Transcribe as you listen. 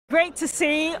Great to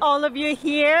see all of you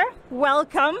here.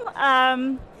 Welcome.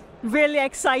 Really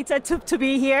excited to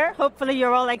be here. Hopefully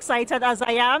you're all excited as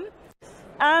I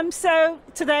am. So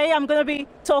today I'm going to be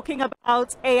talking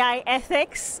about AI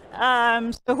ethics.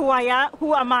 So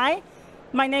who am I?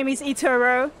 My name is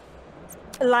Itoro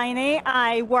Liney.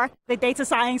 I work the data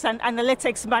science and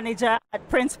analytics manager at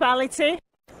Principality.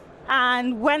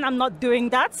 And when I'm not doing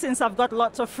that, since I've got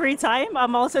lots of free time,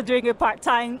 I'm also doing a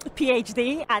part-time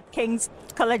PhD at King's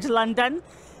College London.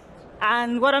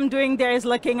 And what I'm doing there is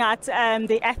looking at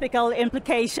the ethical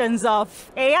implications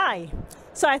of AI.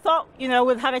 So I thought,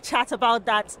 we'll have a chat about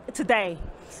that today.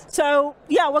 So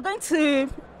yeah, we're going to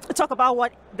talk about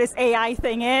what this AI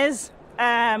thing is,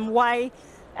 why,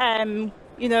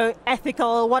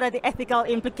 ethical, what are the ethical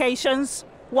implications,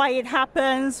 why it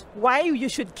happens, why you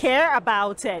should care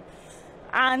about it.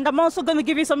 And I'm also going to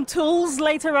give you some tools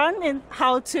later on in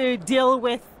how to deal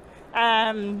with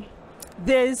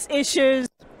these issues.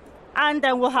 And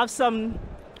then we'll have some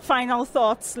final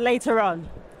thoughts later on.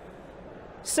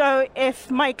 So if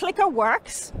my clicker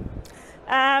works,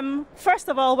 first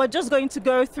of all, we're just going to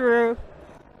go through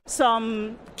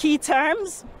some key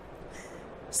terms.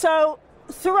 So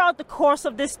throughout the course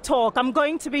of this talk, I'm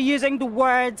going to be using the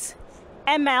words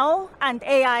ML and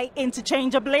AI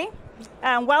interchangeably.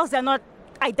 And whilst they're not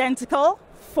identical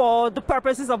for the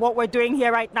purposes of what we're doing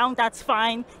here right now, that's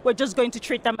fine. We're just going to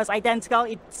treat them as identical.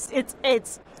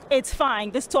 It's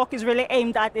fine. This talk is really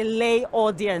aimed at a lay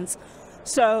audience,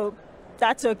 so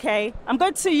that's okay. I'm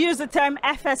going to use the term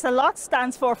FS a lot,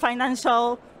 stands for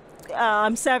financial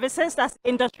services. That's the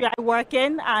industry I work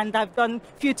in, and I've done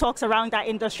a few talks around that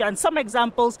industry, and some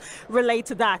examples relate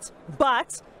to that.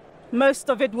 But most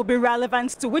of it will be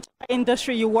relevant to which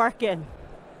industry you work in.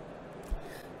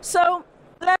 So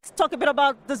let's talk a bit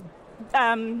about this,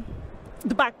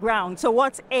 the background. So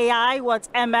what's AI, what's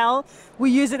ML?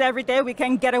 We use it every day. We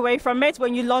can't get away from it.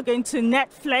 When you log into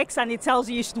Netflix and it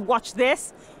tells you should watch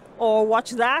this or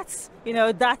watch that,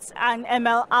 that's an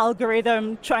ML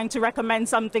algorithm trying to recommend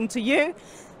something to you.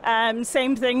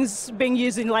 Same things being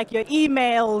used in like your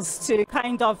emails to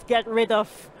kind of get rid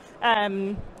of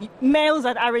mails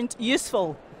that aren't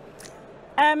useful.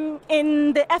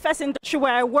 In the FS industry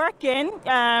where I work in,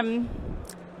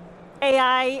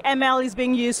 AI, ML is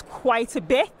being used quite a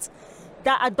bit.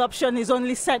 That adoption is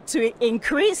only set to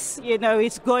increase.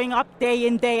 It's going up day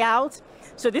in, day out.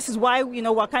 So this is why,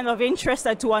 we're kind of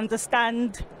interested to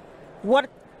understand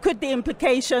what could the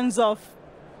implications of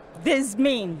this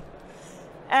mean.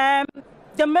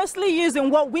 They're mostly used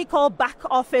in what we call back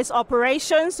office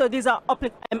operations. So these are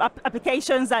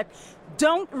applications that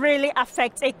don't really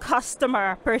affect a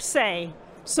customer per se.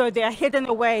 So they're hidden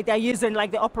away. They're using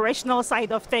like the operational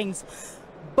side of things.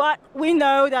 But we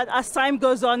know that as time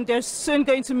goes on, they're soon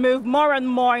going to move more and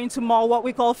more into more what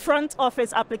we call front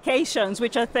office applications,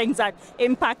 which are things that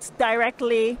impact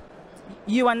directly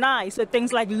you and I. So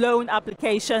things like loan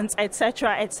applications,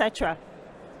 etc., etc.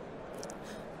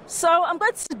 So I'm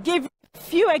going to give a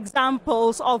few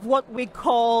examples of what we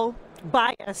call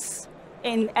bias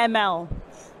in ML.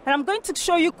 And I'm going to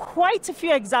show you quite a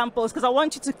few examples because I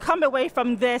want you to come away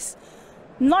from this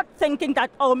not thinking that,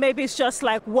 oh, maybe it's just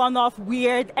like one-off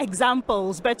weird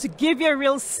examples, but to give you a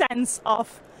real sense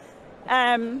of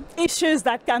issues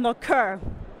that can occur.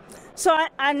 So,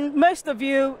 and most of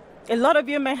you, a lot of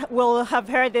you will have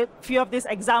heard a few of these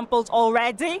examples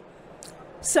already.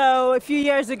 So a few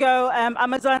years ago,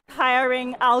 Amazon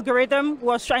hiring algorithm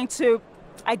was trying to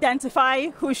identify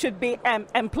who should be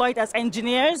employed as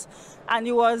engineers, and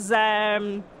it was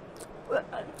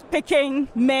picking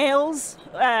males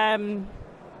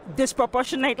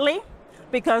disproportionately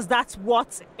because that's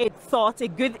what it thought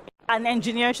an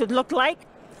engineer should look like.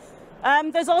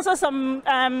 There's also some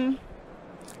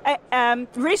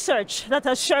research that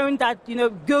has shown that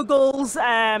Google's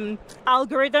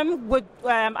algorithm would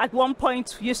at one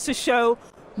point used to show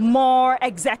more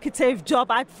executive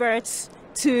job adverts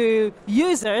to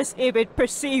users if it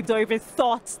perceived or if it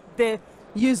thought the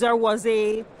user was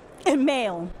a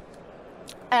male.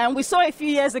 And we saw a few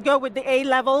years ago with the A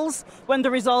levels when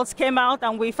the results came out,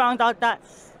 and we found out that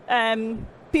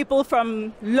people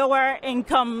from lower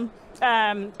income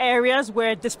areas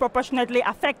were disproportionately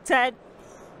affected.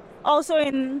 Also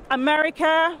in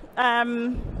America,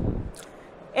 AI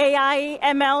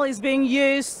ML is being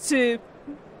used to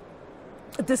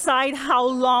decide how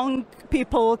long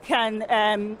people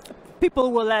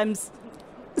will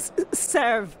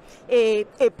serve a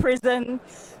prison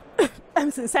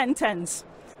sentence.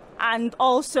 And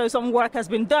also some work has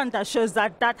been done that shows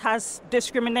that that has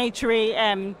discriminatory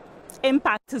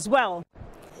impact as well.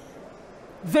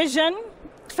 Vision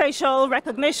facial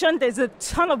recognition, there's a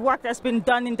ton of work that's been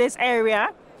done in this area,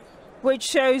 which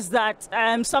shows that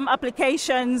some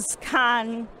applications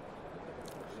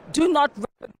do not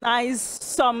recognize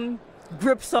some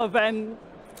groups of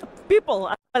people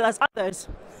as well as others.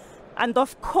 And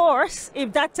of course,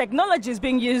 if that technology is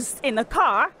being used in a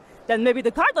car, then maybe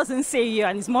the car doesn't see you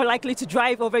and is more likely to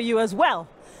drive over you as well.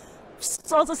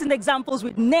 It's also seen examples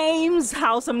with names,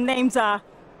 how some names are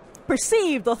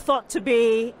perceived or thought to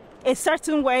be a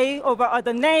certain way over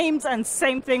other names, and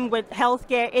same thing with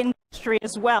healthcare industry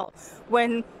as well.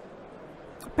 When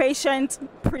a patient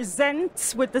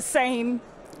presents with the same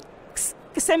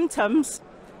symptoms,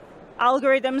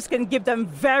 algorithms can give them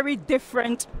very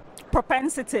different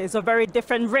propensities or very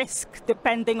different risk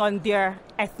depending on their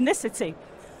ethnicity.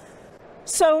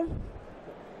 So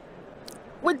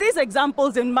with these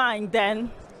examples in mind,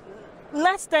 then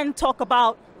let's then talk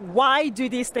about why do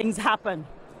these things happen?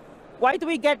 Why do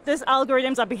we get these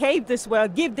algorithms that behave this way, or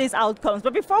give these outcomes?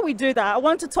 But before we do that, I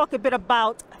want to talk a bit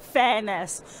about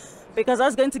fairness, because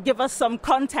that's going to give us some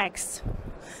context.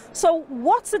 So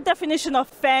what's the definition of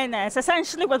fairness?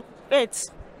 Essentially, it's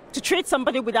to treat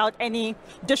somebody without any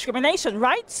discrimination,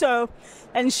 right? So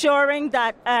ensuring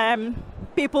that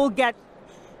people get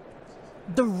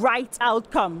the right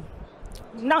outcome.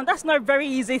 Now, that's not a very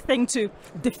easy thing to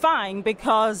define,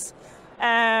 because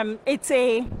it's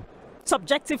a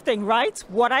subjective thing, right?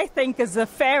 What I think is a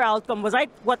fair outcome,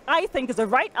 what I think is a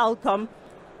right outcome,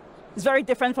 is very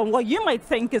different from what you might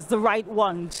think is the right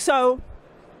one. So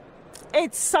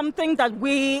it's something that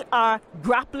we are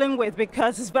grappling with,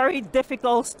 because it's very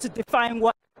difficult to define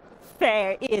what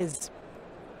fair is.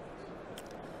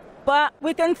 But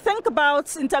we can think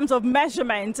about, in terms of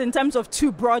measurement, in terms of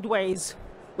two broad ways.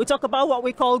 We talk about what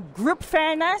we call group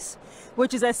fairness,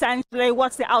 which is essentially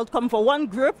what's the outcome for one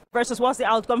group versus what's the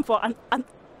outcome for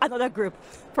another group.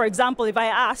 For example, if I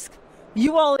ask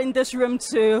you all in this room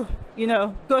to,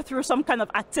 go through some kind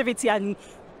of activity and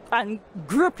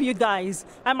group you guys,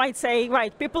 I might say,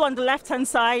 right, people on the left-hand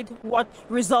side, what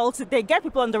results did they get?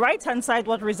 People on the right-hand side,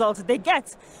 what results did they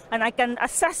get? And I can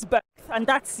assess both, and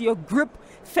that's your group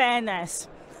fairness.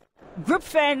 Group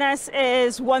fairness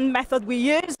is one method we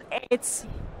use. It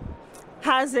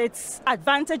has its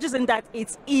advantages in that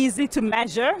it's easy to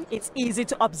measure, it's easy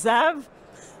to observe,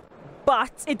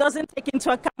 but it doesn't take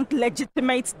into account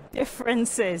legitimate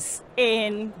differences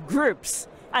in groups.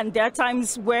 And there are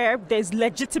times where there's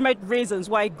legitimate reasons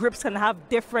why groups can have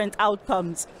different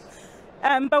outcomes.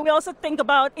 But we also think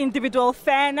about individual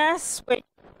fairness, which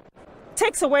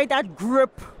takes away that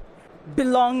group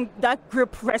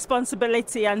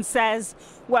responsibility and says,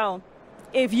 well,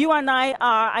 if you and I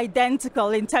are identical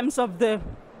in terms of the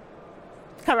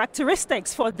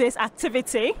characteristics for this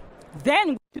activity,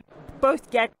 then we should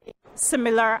both get a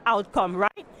similar outcome,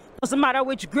 right? Doesn't matter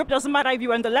which group, doesn't matter if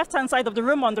you're on the left-hand side of the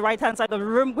room or on the right-hand side of the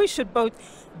room, we should both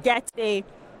get a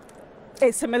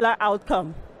similar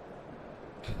outcome.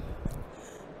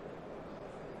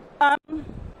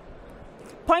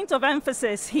 Point of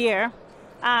emphasis here,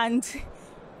 and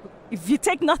if you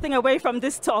take nothing away from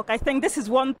this talk, I think this is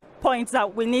one point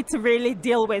that we need to really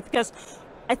deal with, because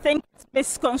I think it's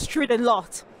misconstrued a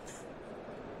lot.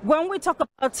 When we talk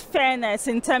about fairness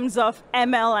in terms of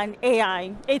ML and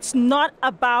AI, it's not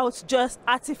about just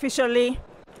artificially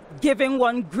giving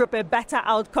one group a better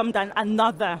outcome than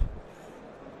another.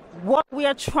 What we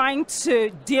are trying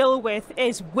to deal with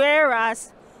is,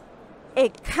 whereas a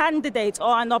candidate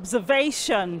or an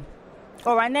observation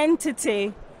or an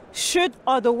entity should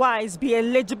otherwise be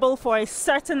eligible for a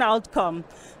certain outcome,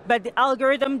 but the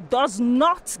algorithm does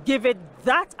not give it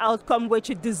that outcome which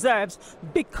it deserves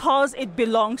because it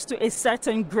belongs to a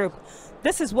certain group.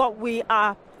 This is what we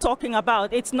are talking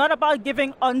about. It's not about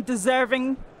giving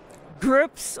undeserving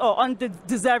groups or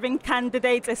undeserving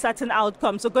candidates a certain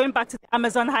outcome. So going back to the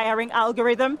Amazon hiring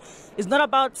algorithm, it's not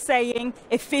about saying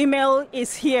a female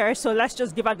is here, so let's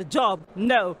just give her the job.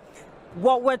 No.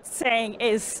 What we're saying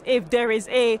is, if there is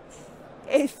a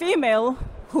female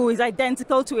who is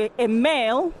identical to a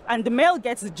male and the male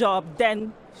gets the job,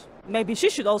 then maybe she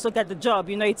should also get the job.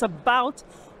 It's about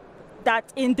that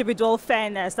individual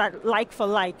fairness, that like for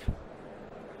like.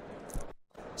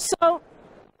 So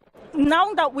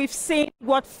now that we've seen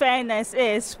what fairness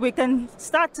is, we can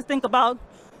start to think about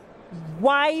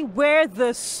where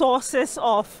the sources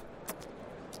of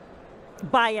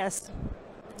bias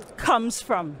comes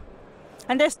from.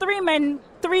 And there's three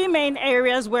main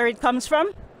areas where it comes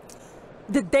from.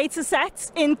 The data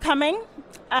sets incoming.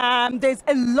 There's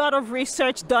a lot of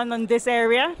research done on this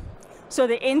area. So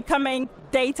the incoming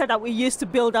data that we use to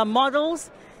build our models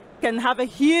can have a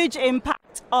huge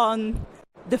impact on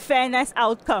the fairness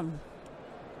outcome.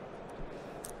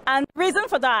 And the reason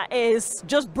for that is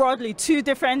just broadly two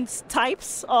different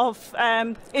types of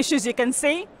issues you can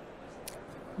see.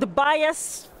 The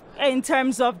bias in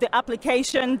terms of the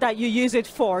application that you use it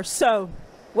for. So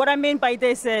what I mean by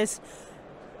this is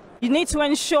you need to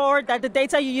ensure that the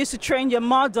data you use to train your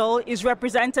model is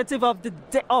representative of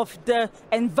the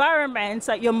environment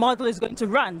that your model is going to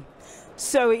run.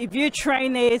 So if you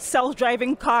train a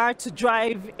self-driving car to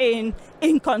drive in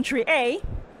country A,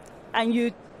 and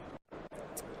you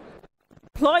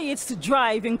deploy it to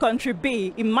drive in country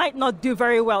B, it might not do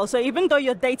very well. So even though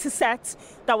your data set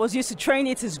that was used to train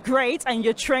it is great and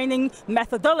your training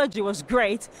methodology was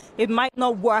great, it might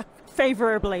not work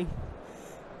favorably.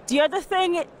 The other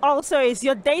thing also is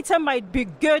your data might be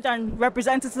good and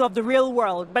representative of the real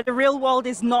world, but the real world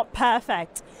is not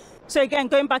perfect. So again,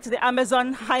 going back to the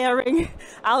Amazon hiring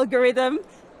algorithm,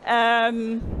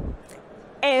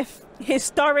 if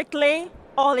historically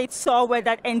all it saw were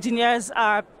that engineers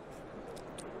are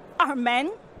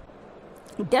men,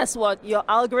 guess what? Your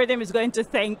algorithm is going to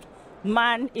think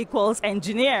man equals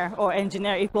engineer or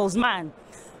engineer equals man.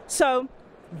 So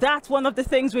that's one of the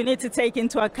things we need to take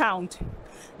into account.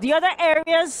 The other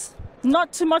areas,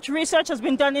 not too much research has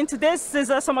been done into this. These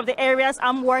are some of the areas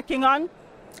I'm working on.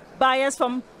 Bias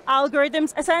from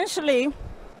algorithms. Essentially,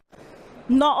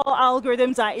 not all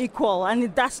algorithms are equal,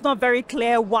 and that's not very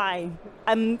clear why.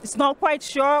 It's not quite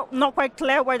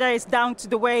clear whether it's down to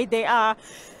the way they are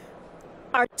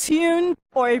tuned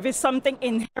or if it's something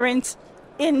inherent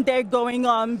in there going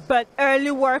on. But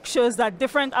early work shows that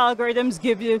different algorithms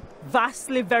give you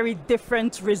vastly very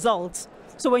different results.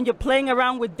 So when you're playing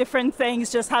around with different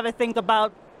things, just have a think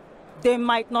about they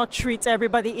might not treat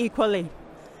everybody equally.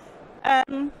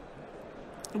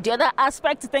 The other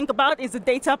aspect to think about is the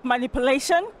data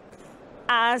manipulation.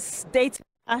 As data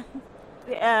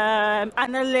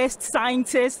analysts,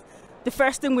 scientists, the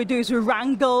first thing we do is we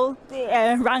wrangle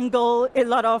a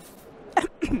lot of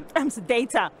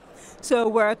data. So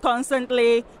we're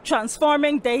constantly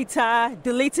transforming data,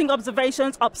 deleting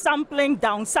observations, upsampling,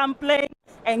 downsampling,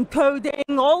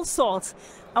 encoding, all sorts.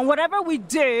 And whatever we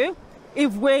do,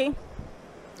 if we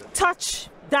touch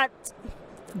that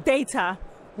data,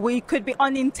 we could be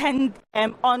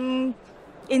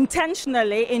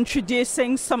unintentionally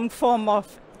introducing some form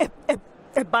of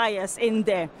a bias in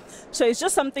there. So it's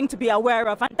just something to be aware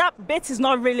of. And that bit is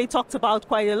not really talked about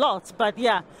quite a lot. But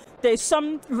yeah, there's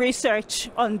some research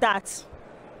on that,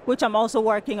 which I'm also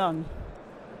working on.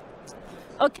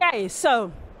 Okay,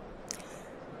 so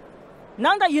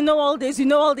now that you know all this, you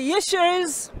know all the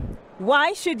issues,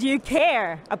 why should you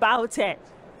care about it?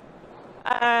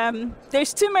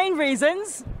 There's two main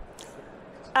reasons.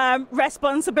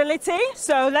 Responsibility.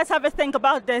 So let's have a think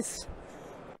about this.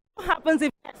 What happens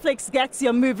if Netflix gets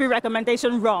your movie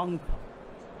recommendation wrong?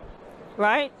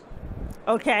 Right?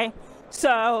 Okay.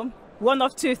 So one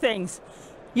of two things.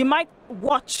 You might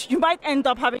end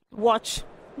up having to watch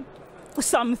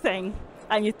something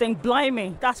and you think,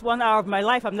 blimey, that's 1 hour of my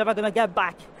life I'm never going to get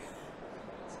back.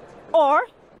 Or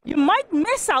you might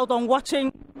miss out on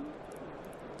watching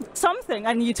something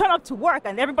and you turn up to work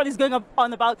and everybody's going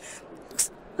on about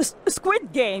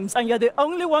Squid Games and you're the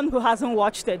only one who hasn't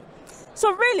watched it.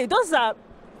 So really, those are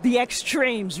the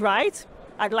extremes, right?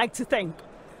 I'd like to think.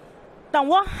 Now,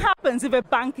 what happens if a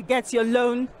bank gets your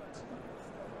loan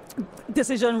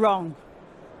decision wrong?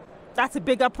 That's a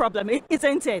bigger problem,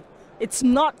 isn't it? It's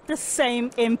not the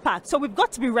same impact. So we've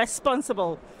got to be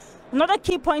responsible. Another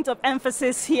key point of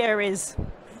emphasis here is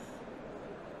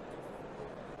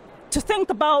to think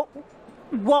about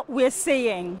what we're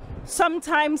seeing.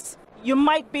 Sometimes you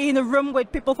might be in a room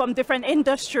with people from different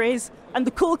industries and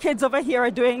the cool kids over here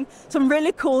are doing some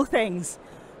really cool things.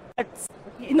 But,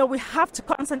 you know, we have to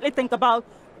constantly think about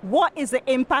what is the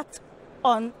impact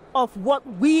of what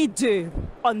we do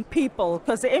on people,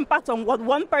 because the impact on what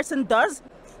one person does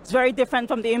is very different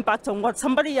from the impact on what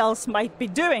somebody else might be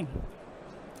doing.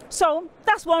 So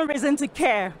that's one reason to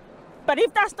care. But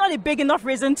if that's not a big enough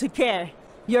reason to care,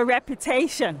 your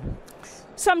reputation.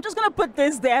 So I'm just going to put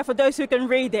this there for those who can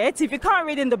read it. If you can't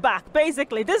read in the back,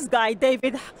 basically this guy,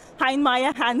 David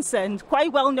Heinemeier Hansen,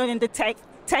 quite well known in the tech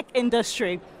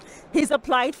industry. He's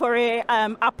applied for a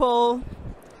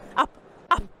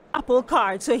Apple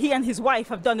card. So he and his wife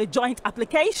have done a joint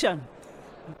application.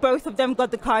 Both of them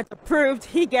got the card approved.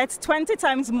 He gets 20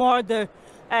 times more the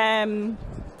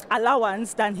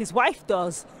allowance than his wife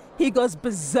does. He goes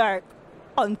berserk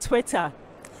on Twitter.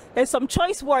 There's some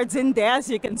choice words in there, as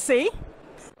you can see.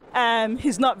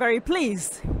 He's not very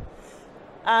pleased.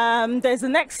 There's the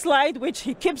next slide, which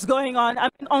he keeps going on. I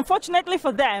mean, unfortunately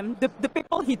for them, the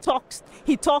people he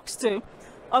talks to,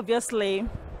 obviously,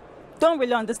 don't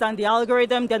really understand the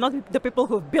algorithm. They're not the people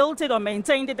who've built it or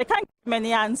maintained it. They can't give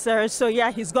many answers. So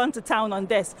yeah, he's gone to town on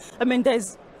this. I mean,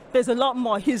 there's a lot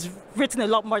more. He's written a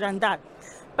lot more than that.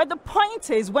 But the point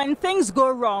is, when things go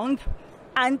wrong,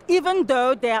 and even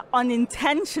though they're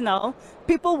unintentional,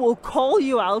 people will call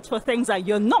you out for things that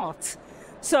you're not.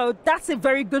 So that's a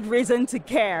very good reason to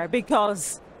care,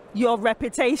 because your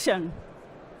reputation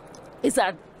is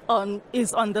on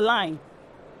the line.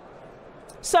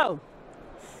 So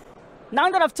now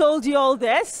that I've told you all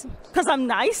this, because I'm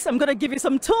nice, I'm going to give you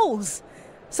some tools,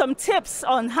 some tips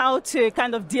on how to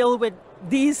kind of deal with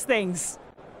these things.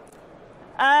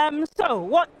 So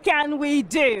what can we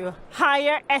do?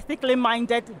 Hire ethically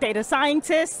minded data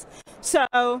scientists. So,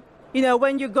 you know,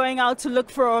 when you're going out to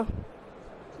look for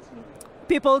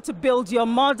people to build your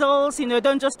models, you know,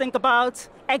 don't just think about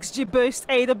XGBoost,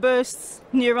 AdaBoost,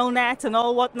 neural net and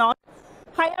all whatnot.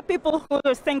 Hire people who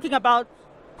are thinking about,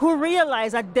 who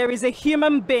realize that there is a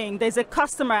human being, there's a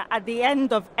customer at the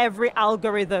end of every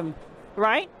algorithm,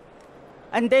 right?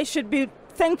 And they should be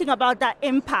thinking about that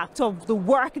impact of the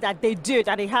work that they do,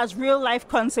 that it has real life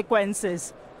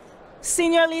consequences.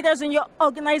 Senior leaders in your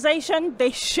organization,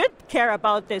 they should care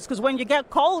about this, because when you get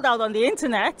called out on the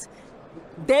internet,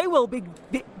 they will be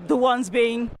the ones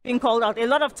being called out. A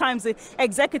lot of times the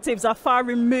executives are far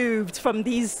removed from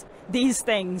these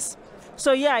things.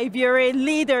 So yeah, if you're a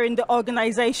leader in the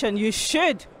organization, you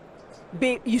should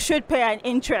pay an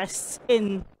interest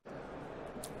in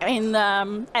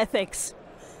ethics.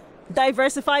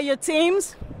 Diversify your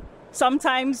teams.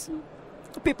 Sometimes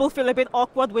people feel a bit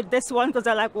awkward with this one because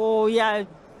they're like, oh yeah,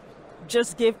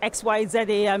 just give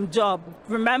XYZ a job.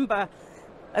 Remember,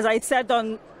 as I said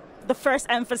on the first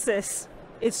emphasis,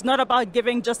 it's not about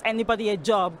giving just anybody a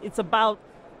job. It's about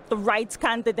the right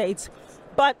candidates.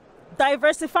 But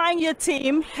diversifying your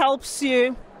team helps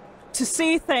you to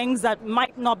see things that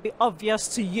might not be obvious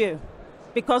to you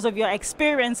because of your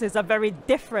experiences are very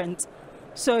different.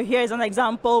 So here's an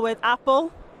example with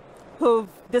Apple,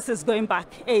 this is going back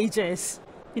ages.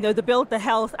 You know, they built the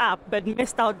health app, but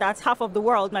missed out that half of the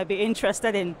world might be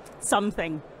interested in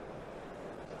something.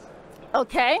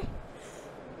 Okay,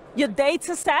 your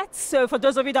data sets. So for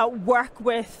those of you that work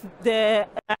with that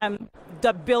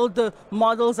build the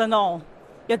models and all,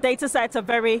 your data sets are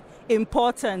very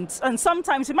important. And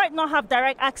sometimes you might not have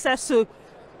direct access to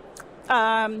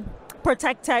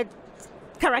protected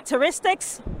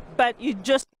characteristics, but you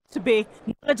just need to be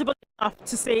knowledgeable enough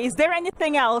to say, is there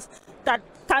anything else that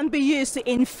can be used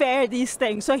to infer these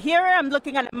things? So here I'm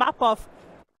looking at a map of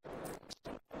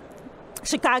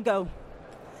Chicago,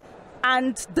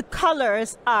 and the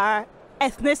colors are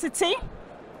ethnicity.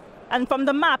 And from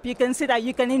the map, you can see that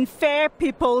you can infer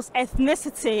people's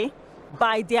ethnicity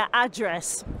by their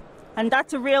address. And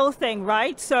that's a real thing,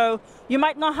 right? So you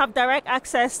might not have direct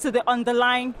access to the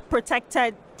underlying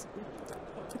protected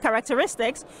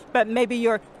characteristics, but maybe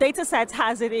your data set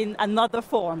has it in another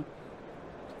form.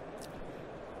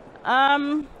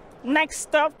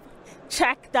 Next up,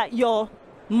 check that your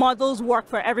models work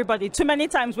for everybody. Too many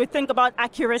times we think about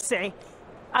accuracy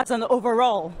as an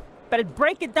overall, but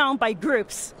break it down by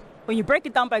groups. When you break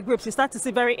it down by groups, you start to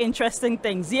see very interesting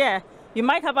things. Yeah, you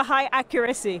might have a high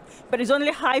accuracy, but it's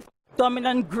only high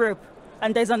dominant group.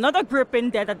 And there's another group in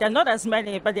there that they're not as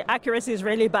many, but the accuracy is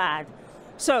really bad.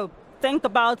 So think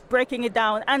about breaking it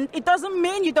down. And it doesn't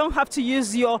mean you don't have to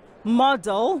use your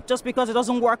model just because it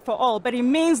doesn't work for all, but it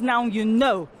means now you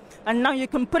know. And now you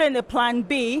can put in a plan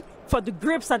B for the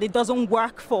groups that it doesn't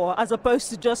work for, as opposed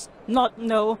to just not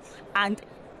know and,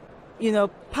 you know,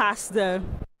 pass the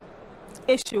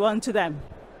issue on to them.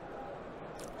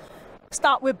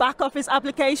 Start with back office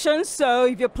applications. So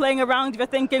if you're playing around, if you're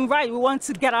thinking, right, we want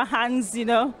to get our hands, you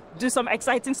know, do some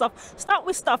exciting stuff, start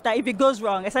with stuff that if it goes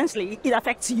wrong, essentially it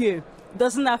affects you. It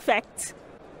doesn't affect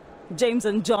James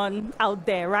and John out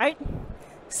there, right?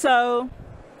 So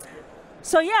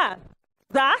yeah,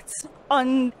 that's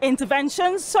on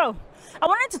interventions. So I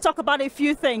wanted to talk about a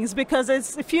few things because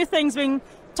there's a few things being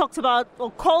talked about or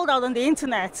called out on the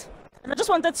internet. And I just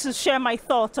wanted to share my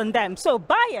thoughts on them. So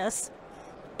bias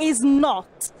is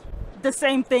not the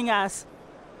same thing as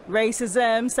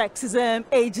racism, sexism,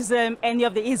 ageism, any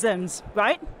of the isms,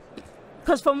 right?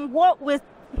 Because from what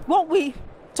we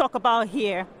talk about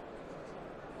here,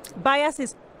 bias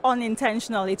is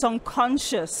unintentional, it's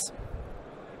unconscious.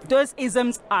 Those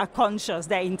isms are conscious,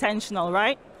 they're intentional,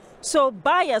 right? So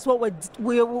bias, what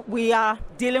we are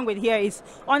dealing with here is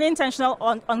unintentional,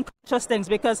 unconscious things,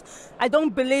 because I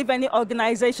don't believe any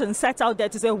organization sets out there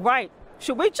to say, right,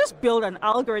 should we just build an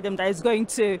algorithm that is going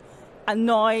to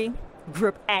annoy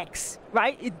group X,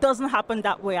 right? It doesn't happen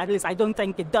that way, at least I don't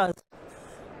think it does.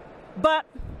 But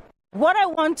what I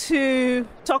want to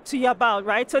talk to you about,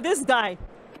 right? So this guy,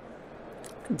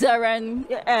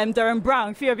 Darren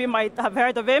Brown, a few of you might have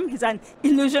heard of him. He's an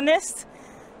illusionist.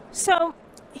 So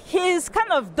he's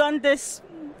kind of done this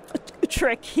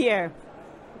trick here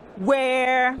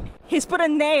where he's put a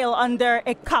nail under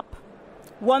a cup,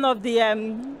 one of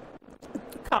the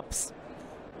cups,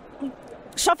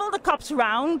 shuffle the cups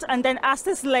around, and then ask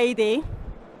this lady,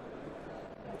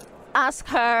 ask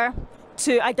her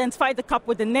to identify the cup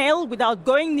with the nail without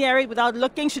going near it, without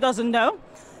looking. She doesn't know.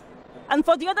 And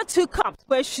for the other two cups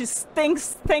where she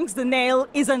thinks the nail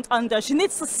isn't under, she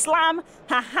needs to slam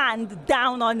her hand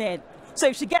down on it. So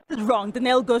if she gets it wrong, the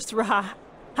nail goes through her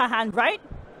hand, right?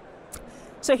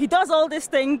 So he does all these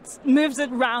things, moves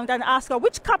it around, and asks her,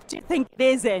 which cup do you think it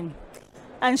is in?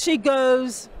 And she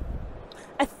goes,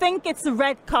 I think it's the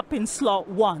red cup in slot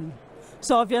 1.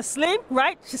 So obviously,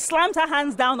 right, she slams her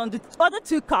hands down on the other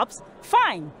two cups.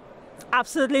 Fine,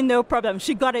 absolutely no problem.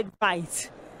 She got it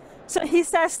right. So he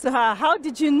says to her, how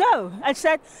did you know? I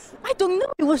said, I don't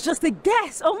know, it was just a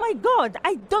guess. Oh my God,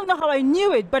 I don't know how I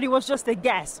knew it, but it was just a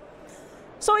guess.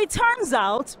 So it turns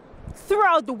out,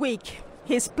 throughout the week,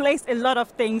 he's placed a lot of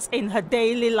things in her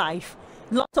daily life.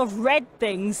 Lots of red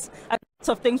things and lots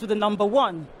of things with the number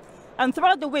 1. And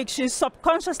throughout the week, she's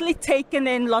subconsciously taken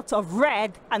in lots of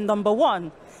red and number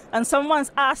 1. And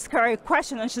someone's asked her a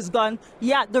question and she's gone,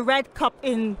 yeah, the red cup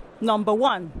in number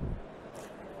 1.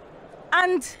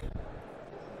 And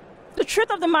the truth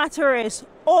of the matter is,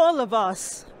 all of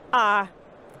us are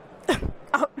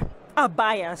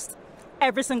biased.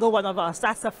 Every single one of us.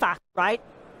 That's a fact, right?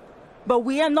 But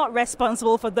we are not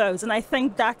responsible for those. And I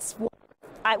think that's what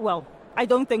I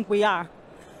don't think we are.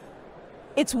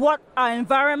 It's what our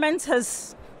environment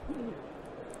has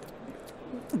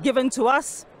given to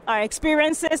us, our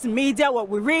experiences, media, what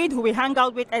we read, who we hang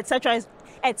out with, etc.,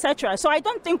 etc. So I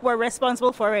don't think we're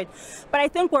responsible for it, but I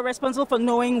think we're responsible for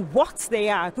knowing what they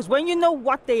are, because when you know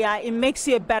what they are, it makes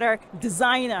you a better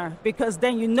designer, because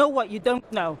then you know what you don't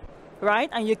know, right?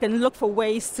 And you can look for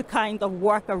ways to kind of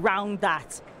work around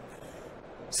that.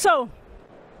 So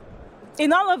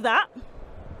in all of that,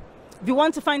 if you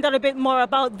want to find out a bit more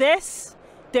about this,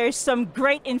 there's some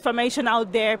great information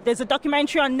out there. There's a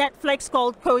documentary on Netflix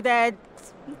called Coded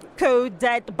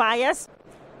Bias.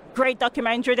 Great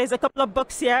documentary. There's a couple of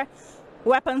books here,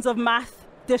 Weapons of Math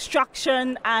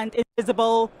Destruction and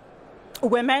Invisible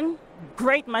Women.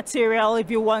 Great material if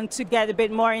you want to get a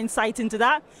bit more insight into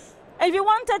that. And if you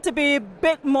want it to be a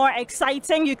bit more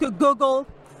exciting, you could Google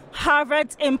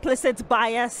Harvard's implicit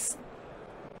bias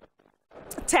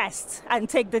test and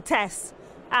take the test.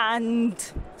 And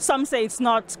some say it's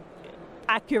not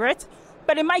accurate,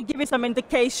 but it might give you some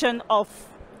indication of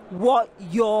what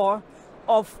your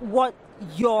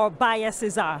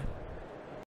biases are.